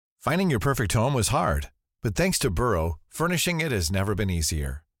Finding your perfect home was hard, but thanks to Burrow, furnishing it has never been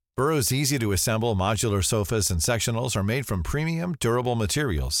easier. Burrow's easy-to-assemble modular sofas and sectionals are made from premium, durable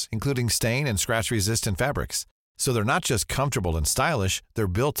materials, including stain and scratch-resistant fabrics. So they're not just comfortable and stylish, they're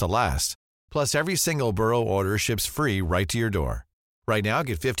built to last. Plus, every single Burrow order ships free right to your door. Right now,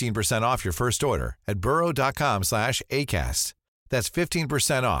 get 15% off your first order at burrow.com/ACAST. That's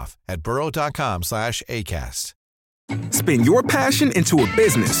 15% off at burrow.com/ACAST. Spin your passion into a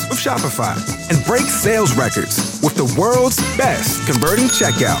business with Shopify and break sales records with the world's best converting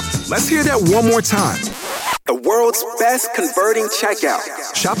checkout. Let's hear that one more time. The world's best converting checkout.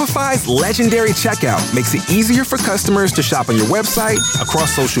 Shopify's legendary checkout makes it easier for customers to shop on your website,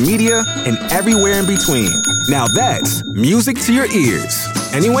 across social media, and everywhere in between. Now that's music to your ears.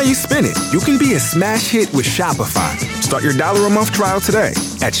 Any way you spin it, you can be a smash hit with Shopify. Start your $1 a month trial today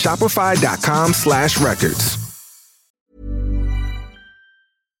at shopify.com/records.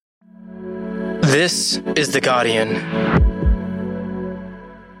 This is The Guardian.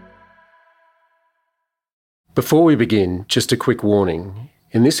 Before we begin, just a quick warning.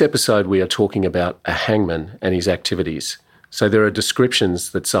 In this episode, we are talking about a hangman and his activities, so there are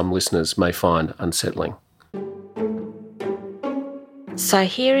descriptions that some listeners may find unsettling. So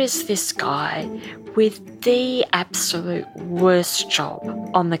here is this guy with the absolute worst job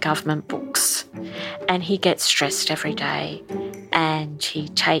on the government books, and he gets stressed every day, and he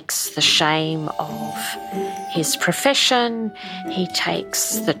takes the shame of his profession, he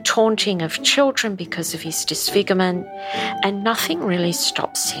takes the taunting of children because of his disfigurement, and nothing really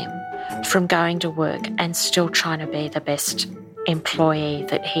stops him from going to work and still trying to be the best employee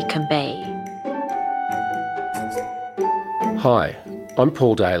that he can be. Hi, I'm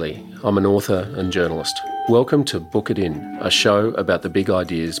Paul Daley. I'm an author and journalist. Welcome to Book It In, a show about the big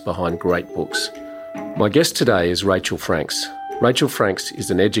ideas behind great books. My guest today is Rachel Franks. Rachel Franks is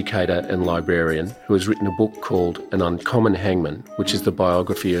an educator and librarian who has written a book called An Uncommon Hangman, which is the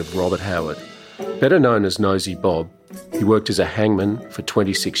biography of Robert Howard. Better known as Nosey Bob, he worked as a hangman for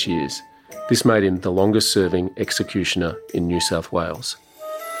 26 years. This made him the longest-serving executioner in New South Wales.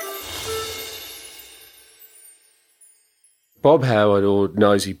 Bob Howard, or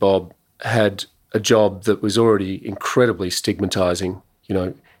Nosey Bob, had a job that was already incredibly stigmatising. You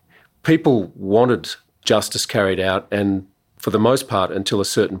know, people wanted justice carried out, and for the most part, until a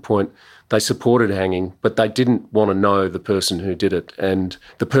certain point, they supported hanging, but they didn't want to know the person who did it, and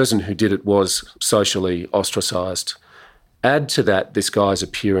the person who did it was socially ostracised. Add to that this guy's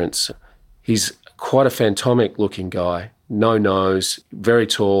appearance. He's quite a phantomic-looking guy, no nose, very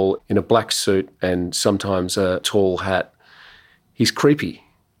tall, in a black suit and sometimes a tall hat. He's creepy,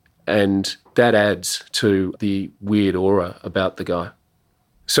 and that adds to the weird aura about the guy.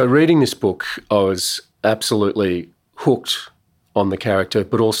 So reading this book, I was absolutely hooked on the character,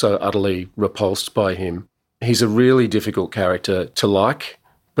 but also utterly repulsed by him. He's a really difficult character to like,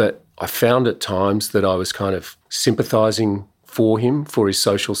 but I found at times that I was kind of sympathising for him, for his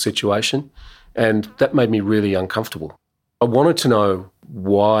social situation, and that made me really uncomfortable. I wanted to know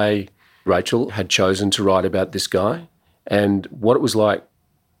why Rachel had chosen to write about this guy and what it was like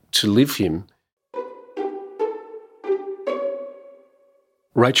to live him.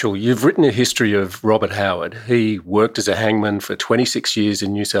 Rachel, you've written a history of Robert Howard. He worked as a hangman for 26 years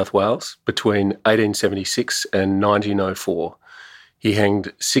in New South Wales between 1876 and 1904. He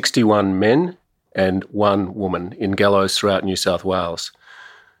hanged 61 men and 1 woman in gallows throughout New South Wales.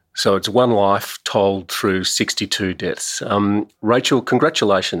 So it's one life told through 62 deaths. Rachel,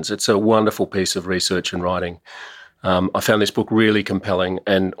 congratulations. It's a wonderful piece of research and writing. I found this book really compelling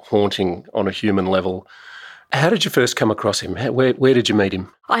and haunting on a human level. How did you first come across him? Where did you meet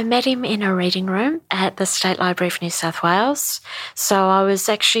him? I met him in a reading room at the State Library of New South Wales. So I was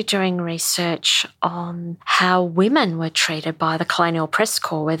actually doing research on how women were treated by the colonial press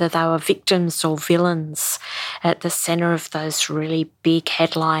corps, whether they were victims or villains at the centre of those really big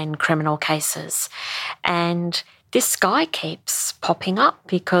headline criminal cases. And this guy keeps popping up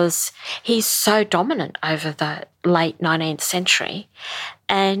because he's so dominant over the late 19th century.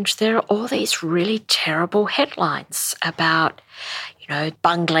 And there are all these really terrible headlines about,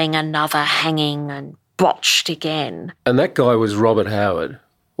 bungling another hanging and botched again. And that guy was Robert Howard,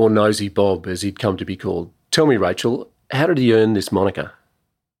 or Nosey Bob, as he'd come to be called. Tell me, Rachel, how did he earn this moniker?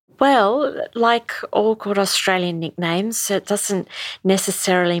 Well, like all good Australian nicknames, it doesn't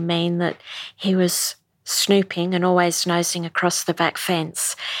necessarily mean that he was snooping and always nosing across the back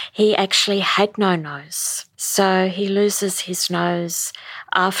fence. He actually had no nose. So he loses his nose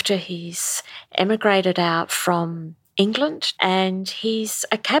after he's emigrated out from England, and he's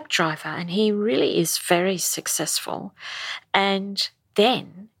a cab driver, and he really is very successful. And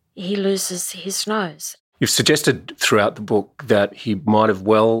then he loses his nose. You've suggested throughout the book that he might have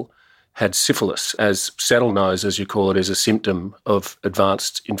well had syphilis, as saddle nose, as you call it, is a symptom of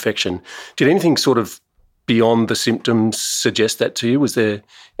advanced infection. Did anything sort of beyond the symptoms suggest that to you? Was there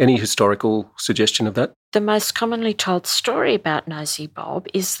any historical suggestion of that? The most commonly told story about Nosey Bob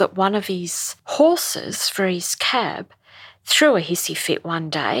is that one of his horses for his cab threw a hissy fit one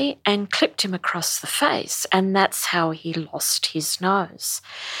day and clipped him across the face, and that's how he lost his nose.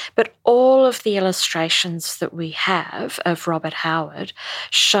 But all of the illustrations that we have of Robert Howard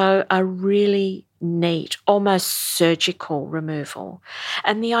show a really neat, almost surgical removal.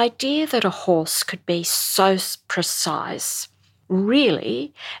 And the idea that a horse could be so precise,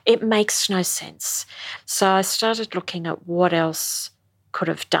 really, it makes no sense. So I started looking at what else could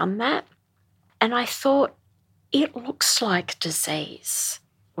have done that, and I thought, it looks like disease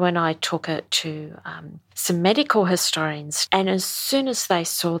when I took it to some medical historians. And as soon as they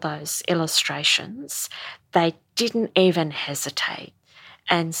saw those illustrations, they didn't even hesitate.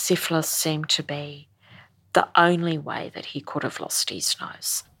 And syphilis seemed to be the only way that he could have lost his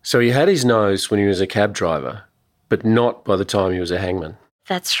nose. So he had his nose when he was a cab driver, but not by the time he was a hangman.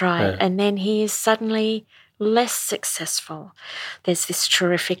 That's right. Yeah. And then he is suddenly less successful. There's this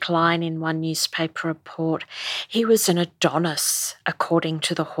terrific line in one newspaper report. He was an Adonis, according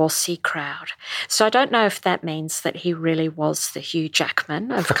to the horsey crowd. So I don't know if that means that he really was the Hugh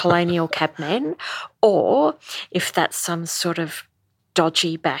Jackman of colonial cabmen, or if that's some sort of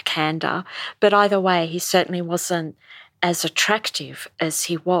dodgy backhander. But either way, he certainly wasn't as attractive as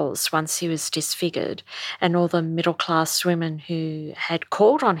he was once he was disfigured, and all the middle-class women who had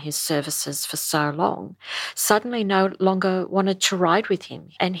called on his services for so long suddenly no longer wanted to ride with him,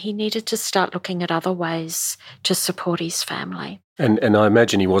 and he needed to start looking at other ways to support his family. And I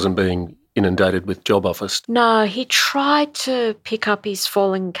imagine he wasn't being inundated with job offers. No, he tried to pick up his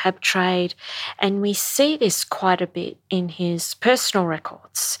falling cab trade, and we see this quite a bit in his personal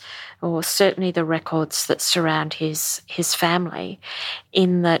records, or certainly the records that surround his family,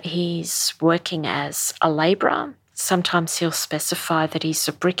 in that he's working as a labourer. Sometimes he'll specify that he's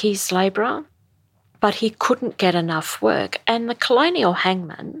a brickies labourer, but he couldn't get enough work. And the colonial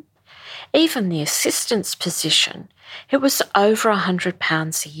hangman, even the assistant's position, it was over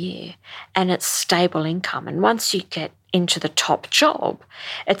 £100 a year, and it's stable income. And once you get into the top job,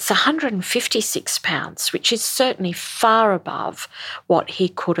 it's £156, which is certainly far above what he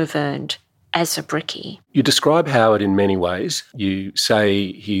could have earned as a brickie. You describe Howard in many ways. You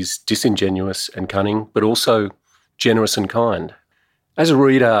say he's disingenuous and cunning, but also generous and kind. As a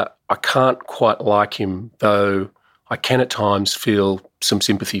reader, I can't quite like him, though I can at times feel some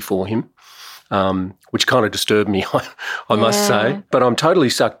sympathy for him. Which kind of disturbed me, I must say. But I'm totally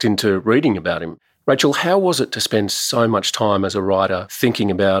sucked into reading about him. Rachel, how was it to spend so much time as a writer thinking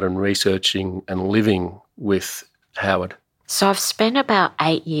about and researching and living with Howard? So I've spent about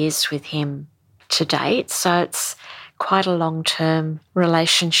 8 years with him to date, so it's quite a long-term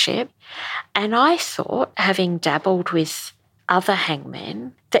relationship. And I thought, having dabbled with other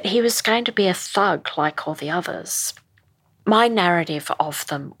hangmen, that he was going to be a thug like all the others. My narrative of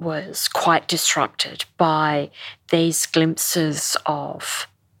them was quite disrupted by these glimpses of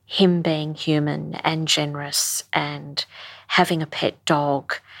him being human and generous and having a pet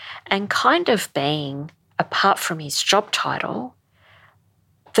dog and kind of being, apart from his job title,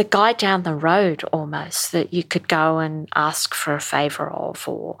 the guy down the road almost that you could go and ask for a favour of,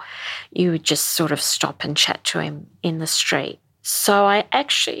 or you would just sort of stop and chat to him in the street. So I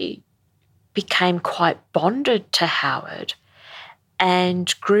actually became quite bonded to Howard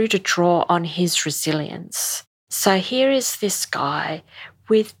and grew to draw on his resilience. So here is this guy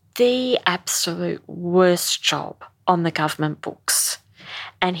with the absolute worst job on the government books,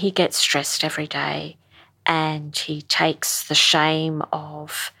 and he gets stressed every day, and he takes the shame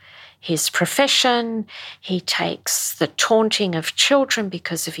of his profession, he takes the taunting of children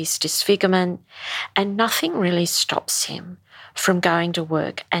because of his disfigurement, and nothing really stops him from going to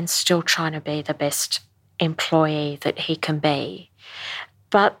work and still trying to be the best employee that he can be.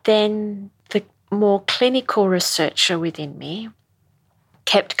 But then the more clinical researcher within me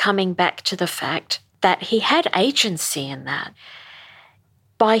kept coming back to the fact that he had agency in that.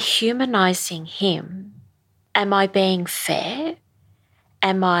 By humanising him, am I being fair?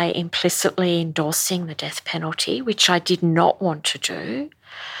 Am I implicitly endorsing the death penalty, which I did not want to do?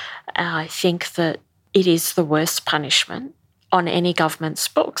 I think that it is the worst punishment on any government's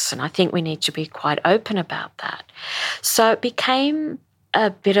books, and I think we need to be quite open about that. So it became a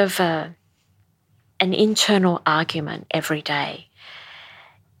bit of an internal argument every day.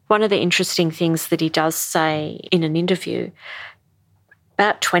 One of the interesting things that he does say in an interview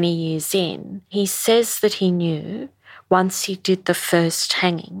about 20 years in, he says that he knew once he did the first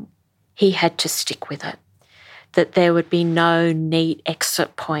hanging, he had to stick with it, that there would be no neat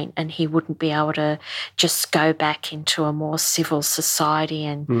exit point and he wouldn't be able to just go back into a more civil society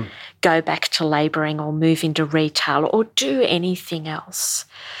and go back to labouring or move into retail or do anything else.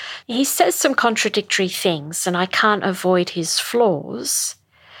 He says some contradictory things and I can't avoid his flaws,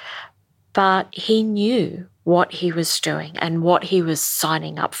 but he knew what he was doing and what he was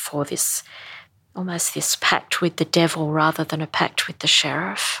signing up for, this almost this pact with the devil rather than a pact with the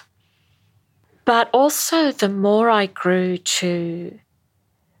sheriff. But also the more I grew to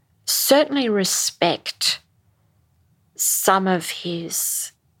certainly respect some of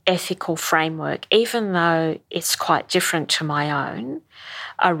his ethical framework, even though it's quite different to my own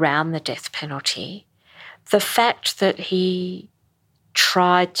around the death penalty, the fact that he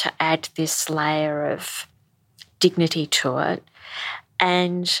tried to add this layer of dignity to it,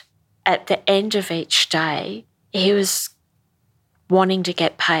 and at the end of each day, he was wanting to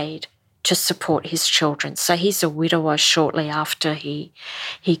get paid to support his children. So he's a widower shortly after he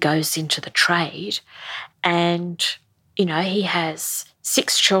goes into the trade. And, you know, he has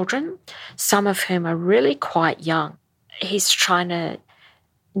 6 children, some of whom are really quite young. He's trying to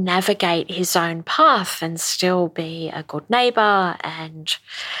navigate his own path and still be a good neighbour and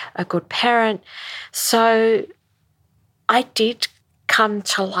a good parent. So I did come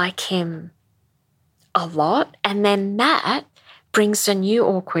to like him a lot. And then that brings a new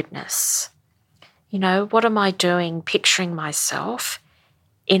awkwardness. You know, what am I doing picturing myself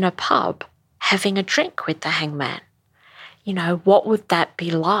in a pub having a drink with the hangman? You know, what would that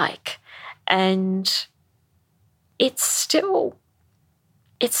be like? And it's still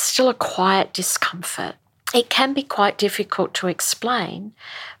a quiet discomfort. It can be quite difficult to explain,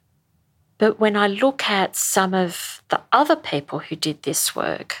 but when I look at some of the other people who did this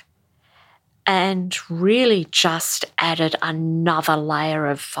work and really just added another layer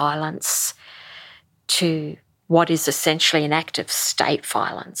of violence to what is essentially an act of state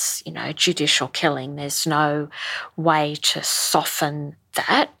violence, you know, judicial killing. There's no way to soften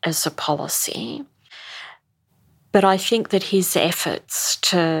that as a policy. But I think that his efforts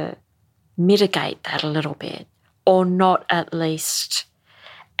to mitigate that a little bit, or not at least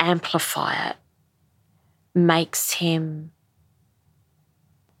amplify it, makes him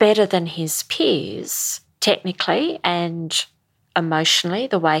better than his peers, technically and emotionally,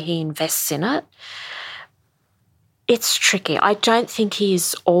 the way he invests in it. It's tricky. I don't think he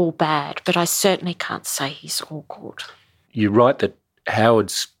is all bad, but I certainly can't say he's all good. You write that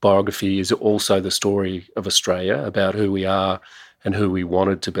Howard's biography is also the story of Australia, about who we are and who we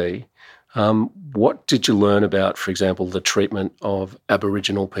wanted to be. What did you learn about, for example, the treatment of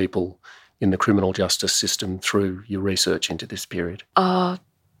Aboriginal people in the criminal justice system through your research into this period? Oh,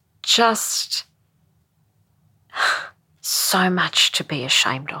 just so much to be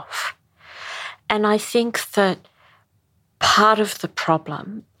ashamed of. And I think that part of the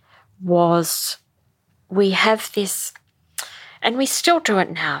problem was we have this, and we still do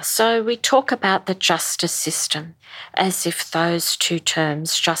it now. So we talk about the justice system as if those two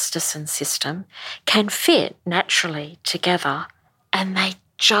terms, justice and system, can fit naturally together, and they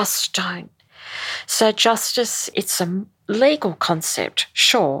just don't. So justice, it's a legal concept,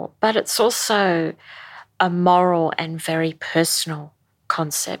 sure, but it's also a moral and very personal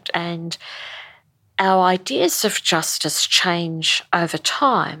concept. And our ideas of justice change over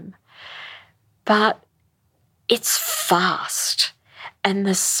time, but it's fast. And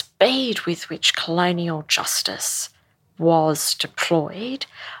the speed with which colonial justice was deployed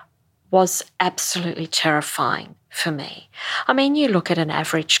was absolutely terrifying for me. I mean, you look at an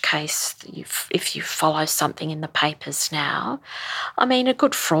average case, if you follow something in the papers now, I mean, a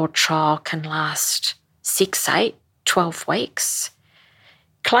good fraud trial can last 6, 8, 12 weeks.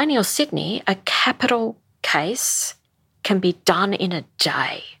 Colonial Sydney, a capital case can be done in a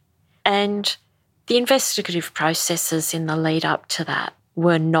day. And the investigative processes in the lead up to that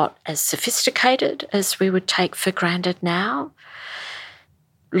were not as sophisticated as we would take for granted now.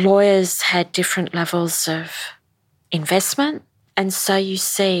 Lawyers had different levels of investment, and so you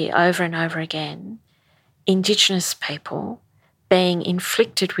see over and over again Indigenous people being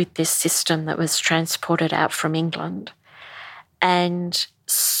inflicted with this system that was transported out from England, and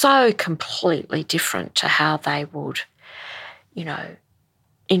so completely different to how they would, you know,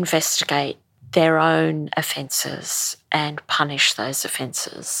 investigate their own offences and punish those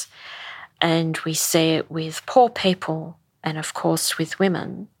offences. And we see it with poor people and, of course, with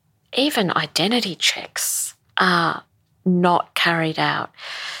women. Even identity checks are not carried out.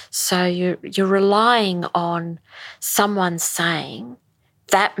 So you're relying on someone saying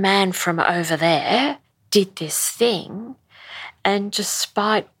that man from over there did this thing, and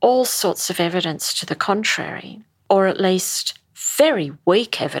despite all sorts of evidence to the contrary, or at least very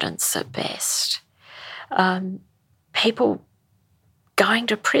weak evidence at best, people going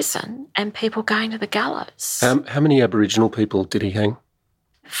to prison and people going to the gallows. How many Aboriginal people did he hang?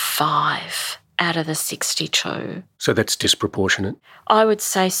 5 out of the 62. So that's disproportionate. I would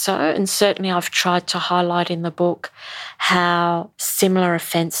say so, and certainly I've tried to highlight in the book how similar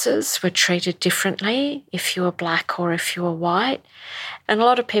offences were treated differently if you were black or if you were white. And a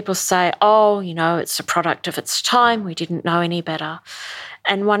lot of people say, oh, you know, it's a product of its time, we didn't know any better.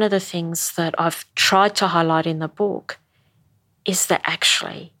 And one of the things that I've tried to highlight in the book is that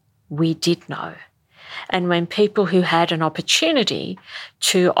actually we did know. And when people who had an opportunity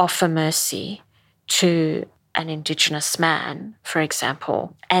to offer mercy to an Indigenous man, for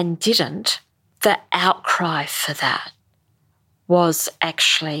example, and didn't, the outcry for that was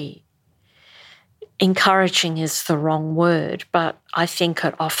actually, encouraging is the wrong word, but I think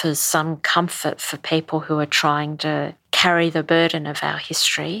it offers some comfort for people who are trying to carry the burden of our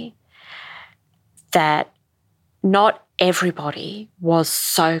history, that not everybody was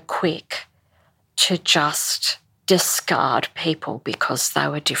so quick to just discard people because they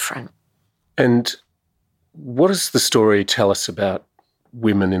were different. And what does the story tell us about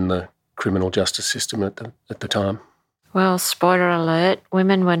women in the criminal justice system at the time? Well, spoiler alert,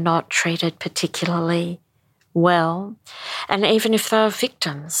 women were not treated particularly well. And even if they were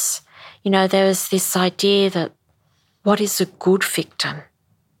victims, you know, there was this idea that what is a good victim?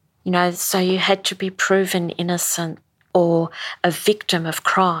 You know, so you had to be proven innocent or a victim of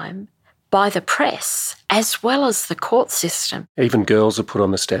crime by the press as well as the court system. Even girls are put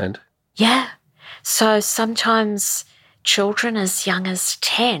on the stand. Yeah. So sometimes children as young as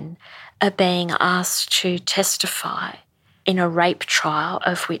 10 are being asked to testify in a rape trial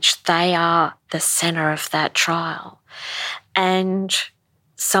of which they are the centre of that trial. And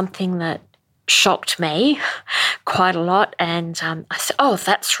something that shocked me quite a lot, and I said, oh,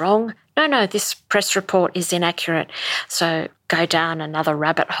 that's wrong. No, this press report is inaccurate. So go down another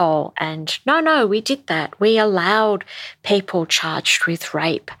rabbit hole and no, we did that. We allowed people charged with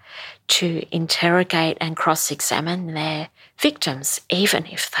rape to interrogate and cross-examine their victims, even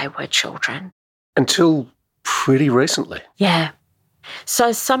if they were children. Until pretty recently. Yeah.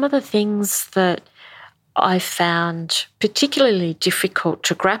 So some of the things that I found particularly difficult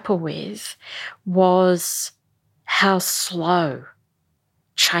to grapple with was how slow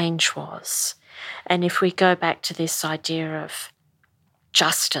change was. And if we go back to this idea of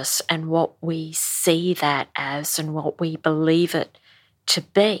justice and what we see that as and what we believe it to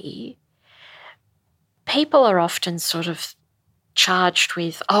be, people are often sort of charged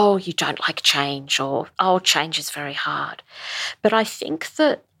with, oh, you don't like change, or, oh, change is very hard. But I think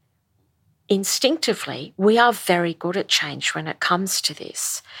that instinctively we are very good at change when it comes to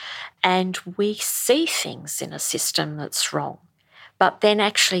this. And we see things in a system that's wrong, but then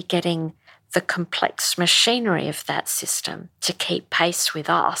actually getting the complex machinery of that system to keep pace with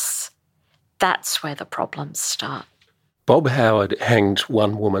us, that's where the problems start. Bob Howard hanged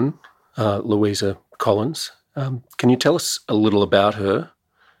one woman, Louisa Collins. Can you tell us a little about her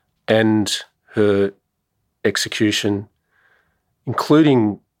and her execution,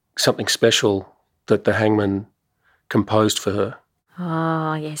 including something special that the hangman composed for her?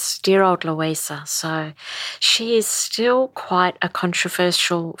 Oh, yes, dear old Louisa. So she is still quite a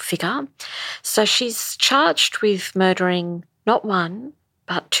controversial figure. So she's charged with murdering not one,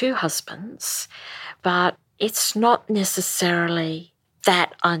 but 2 husbands. But it's not necessarily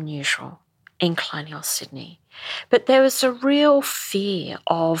that unusual in colonial Sydney. But there was a real fear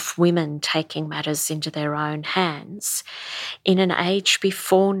of women taking matters into their own hands in an age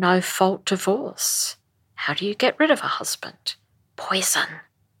before no-fault divorce. How do you get rid of a husband? Poison.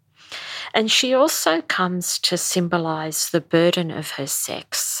 And she also comes to symbolise the burden of her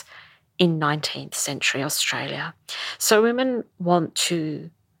sex in 19th century Australia. So women want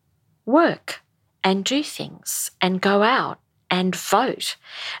to work and do things and go out and vote.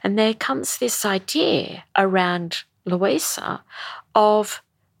 And there comes this idea around Louisa of,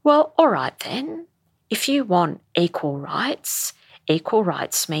 well, all right then, if you want equal rights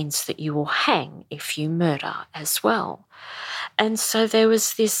means that you will hang if you murder as well. And so there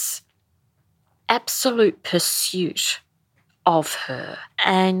was this absolute pursuit of her.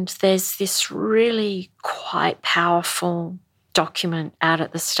 And there's this really quite powerful document out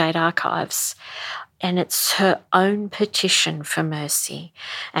at the State Archives, and it's her own petition for mercy.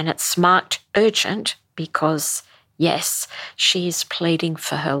 And it's marked urgent because, yes, she is pleading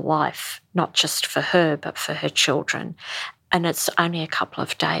for her life, not just for her, but for her children. and it's only a couple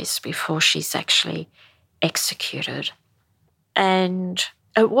of days before she's actually executed. And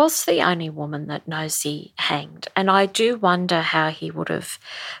it was the only woman that Nosey hanged, and I do wonder how he would have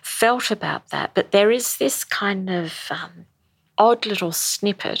felt about that. But there is this kind of odd little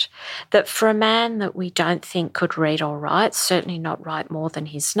snippet that for a man that we don't think could read or write, certainly not write more than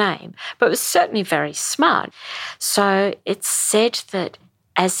his name, but was certainly very smart. So it's said that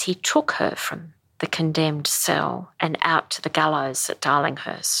as he took her from the condemned cell and out to the gallows at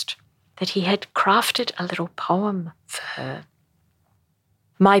Darlinghurst, that he had crafted a little poem for her.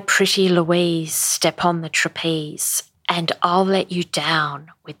 My pretty Louise, step on the trapeze, and I'll let you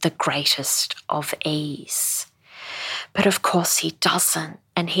down with the greatest of ease. But of course he doesn't,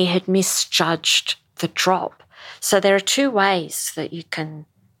 and he had misjudged the drop. So there are two ways that you can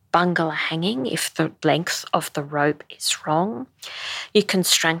bungle a hanging if the length of the rope is wrong. You can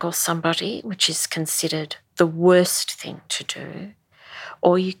strangle somebody, which is considered the worst thing to do,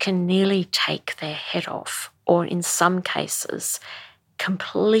 or you can nearly take their head off, or in some cases,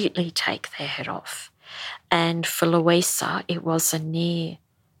 completely take their head off. And for Louisa, it was a near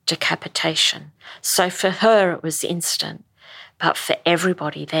decapitation. So for her, it was instant, but for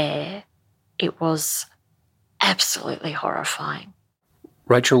everybody there, it was absolutely horrifying.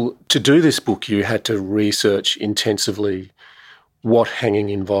 Rachel, to do this book, you had to research intensively what hanging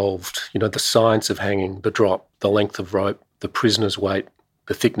involved, the science of hanging, the drop, the length of rope, the prisoner's weight,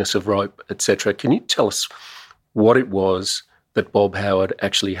 the thickness of rope, etc. Can you tell us what it was that Bob Howard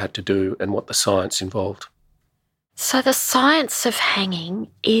actually had to do and what the science involved? So the science of hanging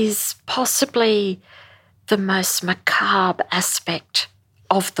is possibly the most macabre aspect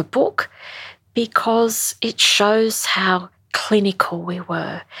of the book because it shows how clinical we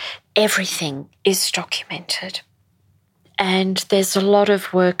were. Everything is documented. And there's a lot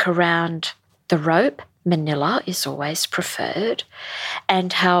of work around the rope. Manila is always preferred,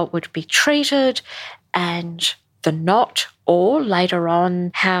 and how it would be treated, and the knot, or later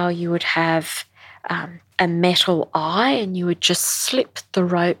on how you would have a metal eye and you would just slip the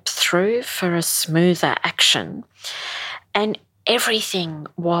rope through for a smoother action. And everything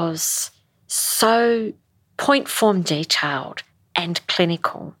was so point form detailed and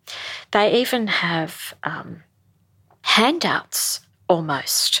clinical. They even have handouts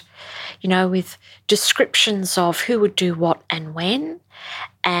almost, with descriptions of who would do what and when,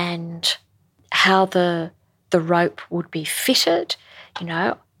 and how the rope would be fitted,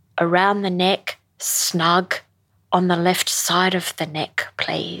 around the neck, snug on the left side of the neck,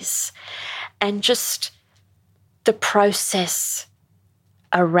 please. And just the process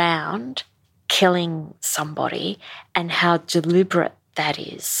around killing somebody and how deliberate that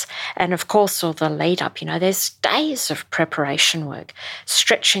is. And of course, all the lead up, there's days of preparation work,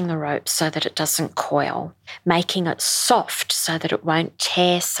 stretching the rope so that it doesn't coil, making it soft so that it won't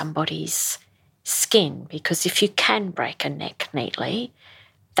tear somebody's skin, because if you can break a neck neatly,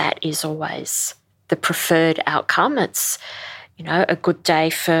 that is always the preferred outcome. It's, a good day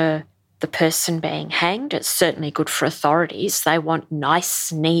for the person being hanged. It's certainly good for authorities. They want nice,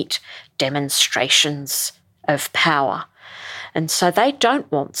 neat demonstrations of power. And so they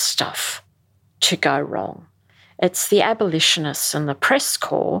don't want stuff to go wrong. It's the abolitionists and the press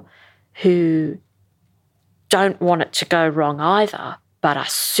corps who don't want it to go wrong either, but are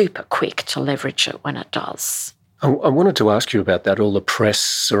super quick to leverage it when it does. I wanted to ask you about that, all the press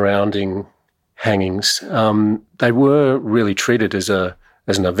surrounding hangings. They were really treated as an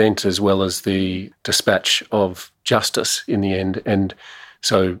event as well as the dispatch of justice in the end. And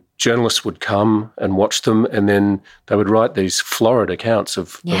so journalists would come and watch them, and then they would write these florid accounts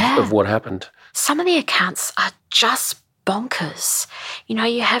of what happened. Some of the accounts are just bonkers.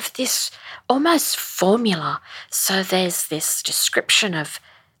 You have this almost formula. So there's this description of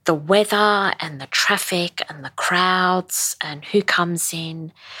the weather and the traffic and the crowds and who comes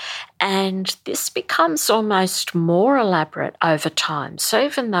in. And this becomes almost more elaborate over time. So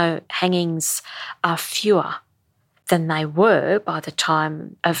even though hangings are fewer than they were by the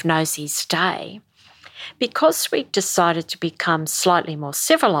time of Nosey's day, because we decided to become slightly more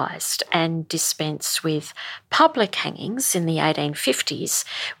civilised and dispense with public hangings in the 1850s,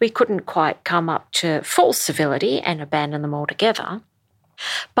 we couldn't quite come up to full civility and abandon them altogether.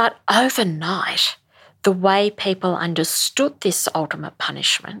 But overnight, the way people understood this ultimate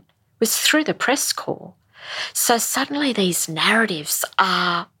punishment was through the press corps. So suddenly these narratives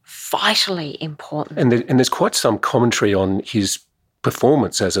are vitally important. And there's quite some commentary on his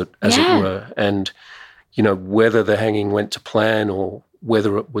performance, as it were, and whether the hanging went to plan or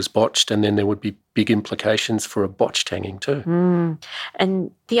whether it was botched, and then there would be big implications for a botched hanging too.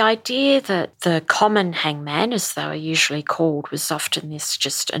 And the idea that the common hangman, as they were usually called, was often this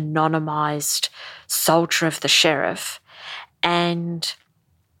just anonymised soldier of the sheriff. And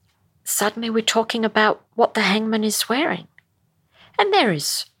suddenly we're talking about what the hangman is wearing. And there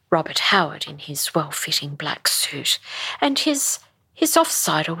is Robert Howard in his well-fitting black suit, and his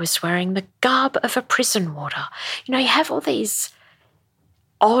offsider was wearing the garb of a prison warder. You have all these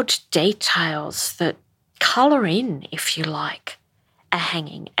odd details that colour in, if you like, a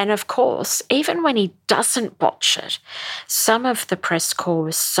hanging. And of course, even when he doesn't botch it, some of the press corps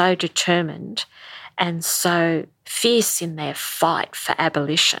was so determined and so fierce in their fight for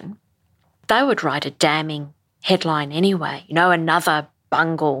abolition, they would write a damning headline anyway, another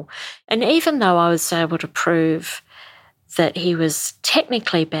bungle. And even though I was able to prove that he was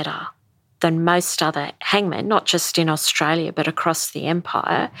technically better than most other hangmen, not just in Australia but across the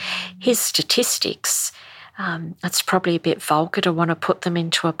empire, his statistics, it's probably a bit vulgar to want to put them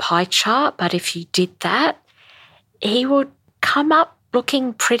into a pie chart, but if you did that, he would come up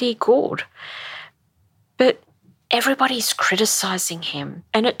looking pretty good. But everybody's criticising him,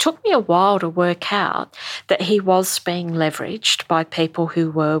 and it took me a while to work out that he was being leveraged by people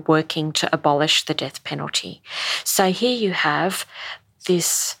who were working to abolish the death penalty. So here you have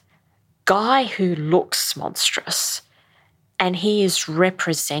this guy who looks monstrous, and he is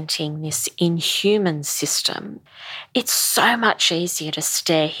representing this inhuman system. It's so much easier to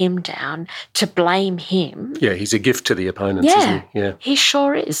stare him down, to blame him. Yeah, he's a gift to the opponents, isn't he? Yeah, he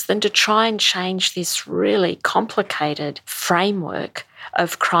sure is, than to try and change this really complicated framework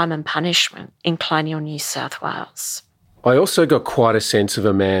of crime and punishment in colonial New South Wales. I also got quite a sense of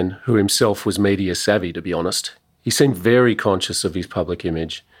a man who himself was media savvy, to be honest. He seemed very conscious of his public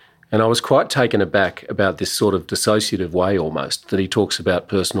image. And I was quite taken aback about this sort of dissociative way almost that he talks about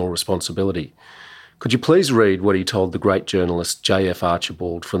personal responsibility. Could you please read what he told the great journalist J.F.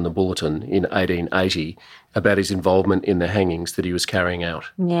 Archibald from the Bulletin in 1880 about his involvement in the hangings that he was carrying out?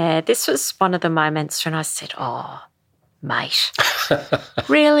 Yeah, this was one of the moments when I said, oh, mate,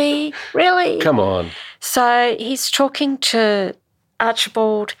 really? Come on. So he's talking to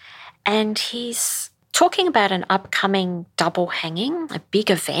Archibald, and he's talking about an upcoming double hanging, a big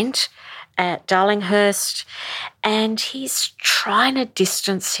event at Darlinghurst, and he's trying to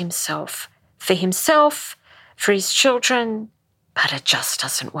distance himself, for his children, but it just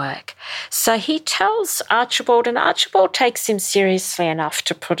doesn't work. So he tells Archibald, and Archibald takes him seriously enough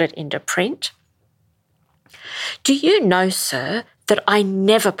to put it into print. Do you know, sir, that I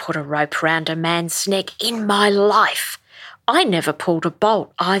never put a rope round a man's neck in my life? I never pulled a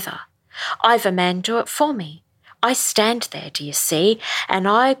bolt either. I've a man do it for me. I stand there, do you see, and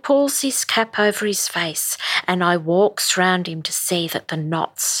I pulls his cap over his face, and I walks round him to see that the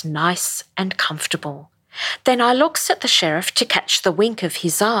knot's nice and comfortable. Then I looks at the sheriff to catch the wink of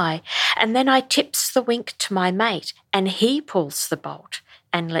his eye, and then I tips the wink to my mate, and he pulls the bolt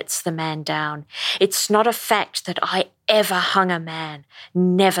and lets the man down. It's not a fact that I ever hung a man.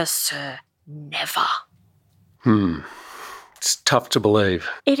 Never, sir, never. It's tough to believe.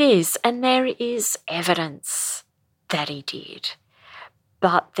 It is, and there is evidence that he did.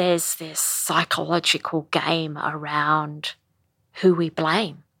 But there's this psychological game around who we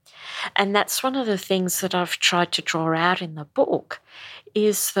blame. And that's one of the things that I've tried to draw out in the book,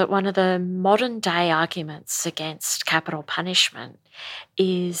 is that one of the modern day arguments against capital punishment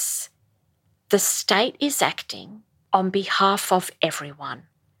is the state is acting on behalf of everyone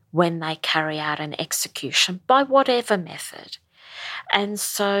when they carry out an execution by whatever method. And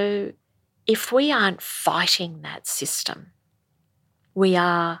so if we aren't fighting that system, we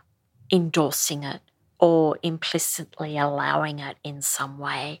are endorsing it or implicitly allowing it in some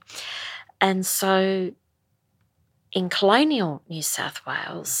way. And so in colonial New South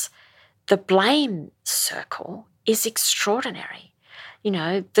Wales, the blame circle is extraordinary.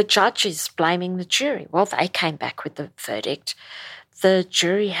 The judge is blaming the jury. Well, they came back with the verdict. The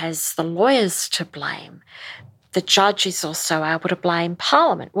jury has the lawyers to blame. The judge is also able to blame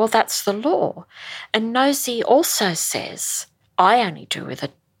Parliament. Well, that's the law. And Nosey also says, I only do with a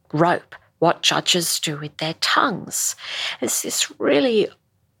rope what judges do with their tongues. It's this really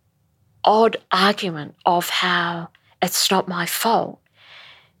odd argument of how it's not my fault,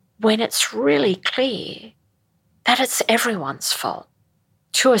 when it's really clear that it's everyone's fault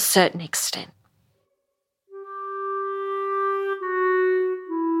to a certain extent.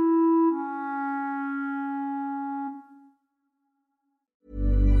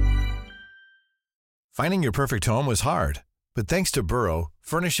 Finding your perfect home was hard, but thanks to Burrow,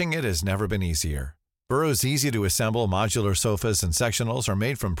 furnishing it has never been easier. Burrow's easy-to-assemble modular sofas and sectionals are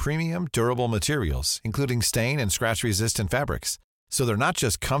made from premium, durable materials, including stain and scratch-resistant fabrics. So they're not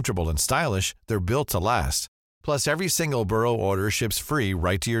just comfortable and stylish, they're built to last. Plus, every single Burrow order ships free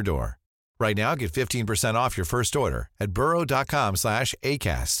right to your door. Right now, get 15% off your first order at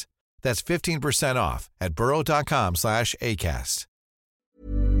burrow.com/ACAST. That's 15% off at burrow.com/ACAST.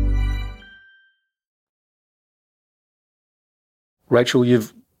 Rachel,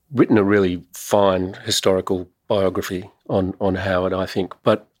 you've written a really fine historical biography on Howard, I think,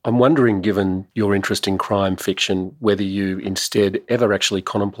 but I'm wondering, given your interest in crime fiction, whether you instead ever actually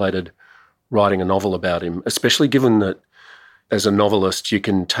contemplated writing a novel about him, especially given that as a novelist you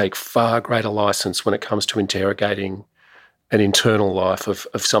can take far greater license when it comes to interrogating an internal life of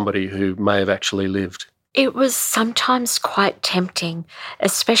somebody who may have actually lived. It was sometimes quite tempting,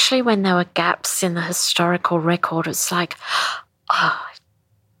 especially when there were gaps in the historical record. It's like, I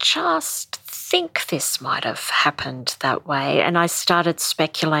just think this might have happened that way. And I started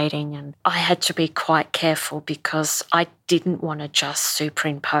speculating, and I had to be quite careful because I didn't want to just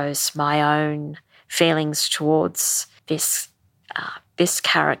superimpose my own feelings towards this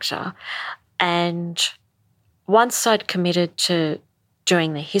character. And once I'd committed to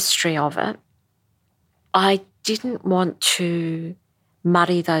doing the history of it, I didn't want to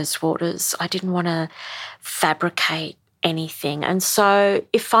muddy those waters. I didn't want to fabricate anything. And so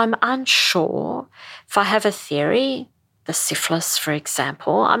if I'm unsure, if I have a theory, the syphilis, for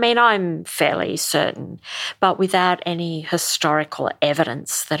example, I mean, I'm fairly certain, but without any historical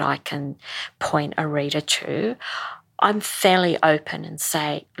evidence that I can point a reader to, I'm fairly open and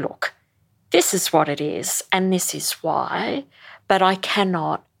say, look, this is what it is and this is why, but I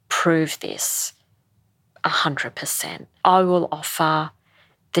cannot prove this 100%. I will offer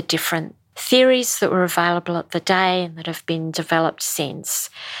the different theories that were available at the day and that have been developed since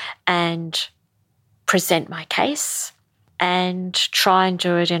and present my case and try and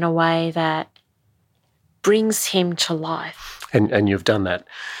do it in a way that brings him to life. And you've done that.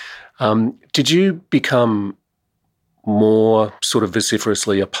 Did you become more sort of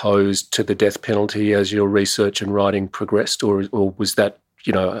vociferously opposed to the death penalty as your research and writing progressed, or was that,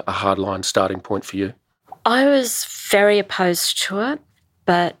 a hardline starting point for you? I was very opposed to it,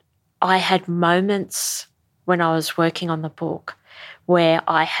 but I had moments when I was working on the book where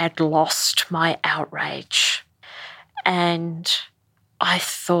I had lost my outrage. And I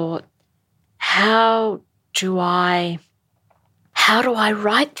thought, how do I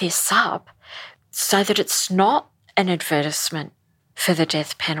write this up so that it's not an advertisement for the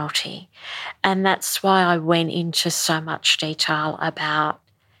death penalty? And that's why I went into so much detail about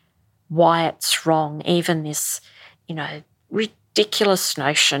why it's wrong, even this, ridiculous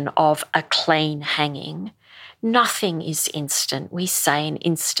notion of a clean hanging. Nothing is instant. We say an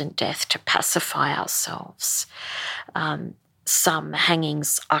instant death to pacify ourselves. Some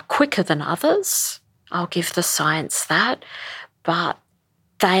hangings are quicker than others. I'll give the science that, but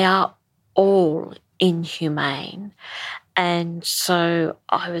they are all inhumane. And so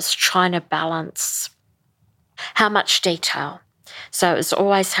I was trying to balance how much detail. So it was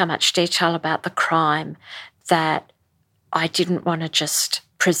always how much detail about the crime, that I didn't want to just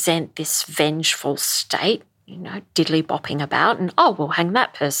present this vengeful state, diddly-bopping about and, we'll hang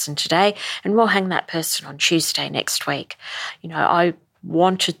that person today and we'll hang that person on Tuesday next week. I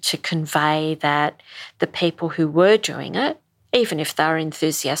wanted to convey that the people who were doing it, even if they were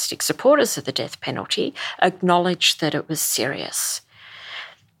enthusiastic supporters of the death penalty, acknowledged that it was serious.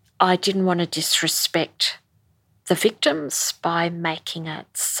 I didn't want to disrespect the victims by making it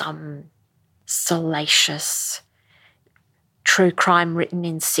some salacious true crime written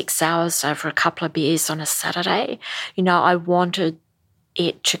in 6 hours over a couple of beers on a Saturday. I wanted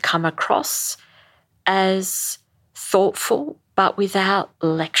it to come across as thoughtful, but without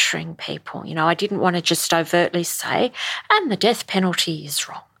lecturing people. I didn't want to just overtly say, and the death penalty is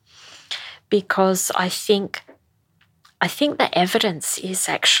wrong, because I think the evidence is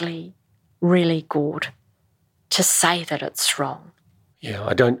actually really good to say that it's wrong. Yeah,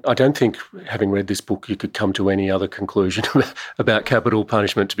 I don't think, having read this book, you could come to any other conclusion about capital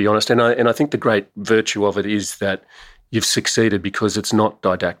punishment, to be honest. And I think the great virtue of it is that you've succeeded because it's not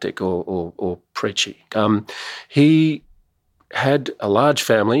didactic or preachy. He had a large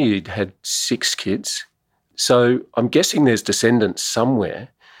family. He had 6 kids. So I'm guessing there's descendants somewhere.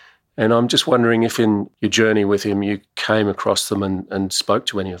 And I'm just wondering if in your journey with him you came across them and spoke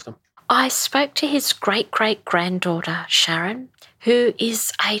to any of them. I spoke to his great-great-granddaughter, Sharon, who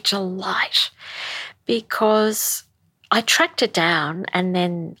is a delight, because I tracked her down and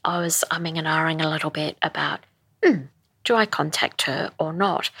then I was umming and ahhing a little bit about, do I contact her or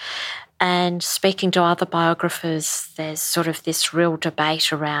not? And speaking to other biographers, there's sort of this real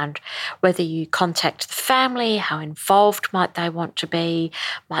debate around whether you contact the family, how involved might they want to be,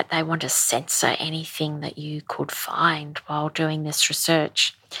 might they want to censor anything that you could find while doing this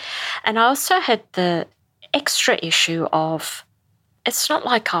research. And I also had the extra issue of, it's not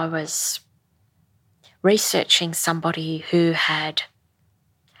like I was researching somebody who had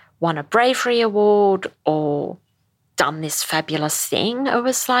won a bravery award or done this fabulous thing. It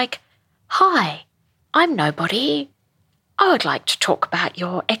was like, hi, I'm nobody. I would like to talk about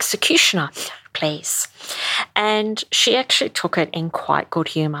your executioner, please. And she actually took it in quite good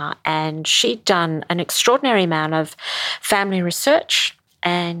humour, and she'd done an extraordinary amount of family research,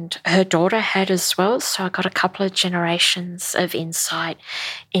 and her daughter had as well, so I got a couple of generations of insight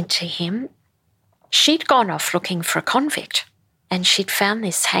into him. She'd gone off looking for a convict, and she'd found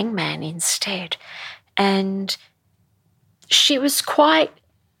this hangman instead. And she was quite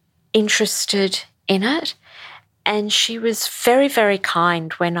interested in it, and she was very, very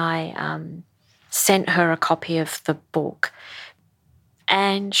kind when I sent her a copy of the book.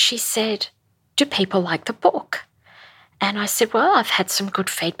 And she said, do people like the book? And I said, well, I've had some good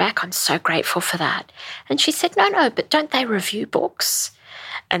feedback. I'm so grateful for that. And she said, no, but don't they review books?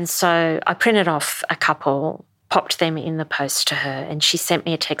 And so I printed off a couple, popped them in the post to her, and she sent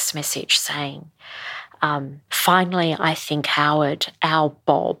me a text message saying, finally, I think Howard, our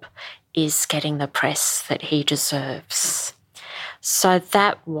Bob, is getting the press that he deserves. So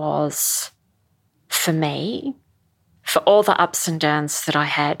that was, for me, for all the ups and downs that I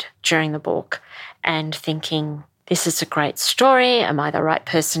had during the book, and thinking, this is a great story. Am I the right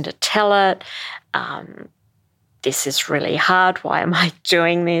person to tell it? This is really hard. Why am I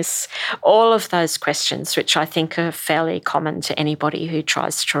doing this? All of those questions, which I think are fairly common to anybody who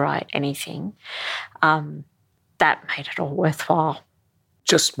tries to write anything, that made it all worthwhile.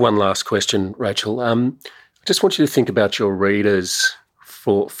 Just one last question, Rachel. I just want you to think about your readers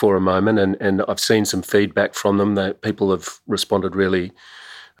for a moment, and I've seen some feedback from them that people have responded really,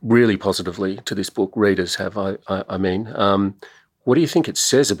 really positively to this book. Readers have, I mean. What do you think it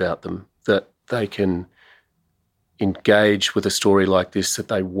says about them that they can engage with a story like this, that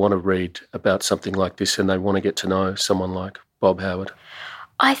they want to read about something like this and they want to get to know someone like Bob Howard?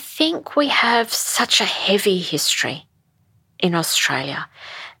 I think we have such a heavy history in Australia,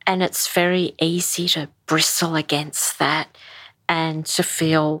 and it's very easy to bristle against that and to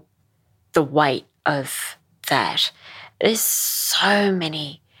feel the weight of that. There's so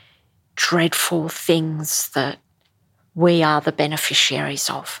many dreadful things that we are the beneficiaries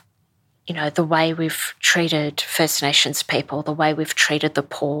of. You know, the way we've treated First Nations people, the way we've treated the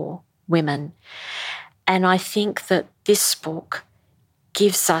poor, women. And I think that this book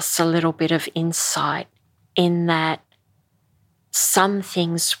gives us a little bit of insight in that some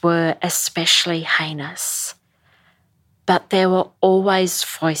things were especially heinous, but there were always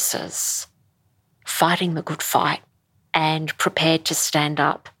voices fighting the good fight and prepared to stand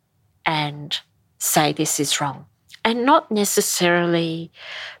up and say this is wrong. And not necessarily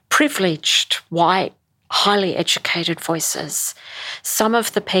privileged, white, highly educated voices. Some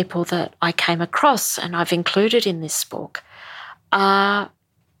of the people that I came across and I've included in this book are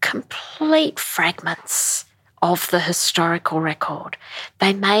complete fragments of the historical record.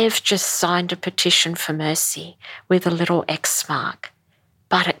 They may have just signed a petition for mercy with a little X mark,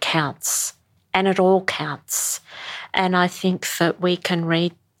 but it counts, and it all counts. And I think that we can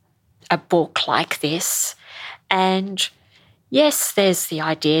read a book like this, and yes, there's the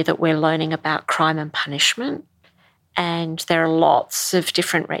idea that we're learning about crime and punishment, and there are lots of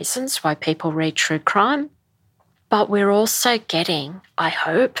different reasons why people read true crime, but we're also getting, I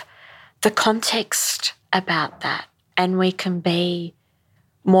hope, the context about that, and we can be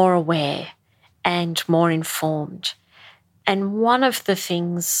more aware and more informed. And one of the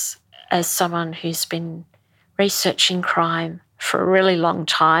things, as someone who's been researching crime for a really long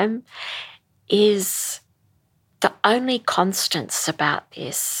time, is the only constants about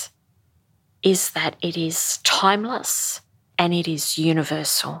this is that it is timeless and it is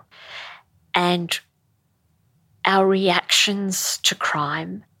universal. And our reactions to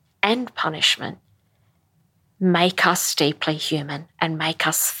crime and punishment make us deeply human and make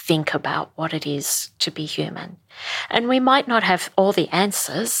us think about what it is to be human. And we might not have all the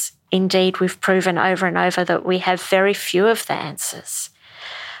answers. Indeed, we've proven over and over that we have very few of the answers.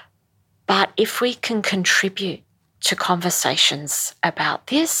 But if we can contribute to conversations about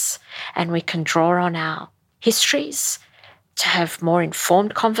this, and we can draw on our histories to have more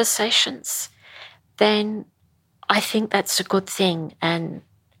informed conversations, then I think that's a good thing. And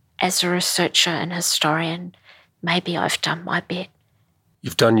as a researcher and historian, maybe I've done my bit.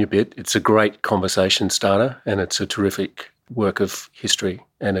 You've done your bit. It's a great conversation starter and it's a terrific work of history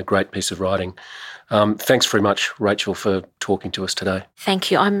and a great piece of writing. Thanks very much, Rachel, for talking to us today. Thank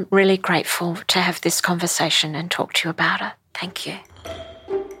you. I'm really grateful to have this conversation and talk to you about it. Thank you.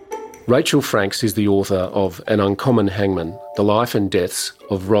 Rachel Franks is the author of An Uncommon Hangman, The Life and Deaths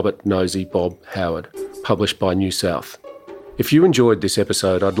of Robert Nosey Bob Howard, published by New South. If you enjoyed this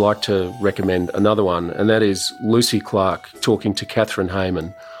episode, I'd like to recommend another one, and that is Lucy Clark talking to Catherine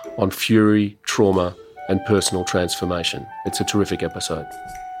Hayman on fury, trauma and personal transformation. It's a terrific episode.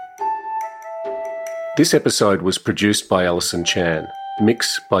 This episode was produced by Alison Chan,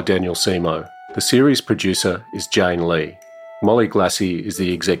 mix by Daniel Simo. The series producer is Jane Lee. Molly Glassy is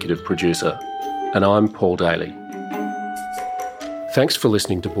the executive producer, and I'm Paul Daley. Thanks for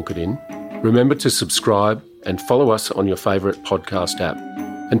listening to Book It In. Remember to subscribe and follow us on your favourite podcast app.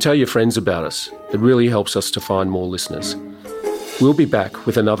 And tell your friends about us. It really helps us to find more listeners. We'll be back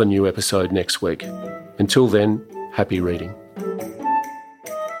with another new episode next week. Until then, happy reading.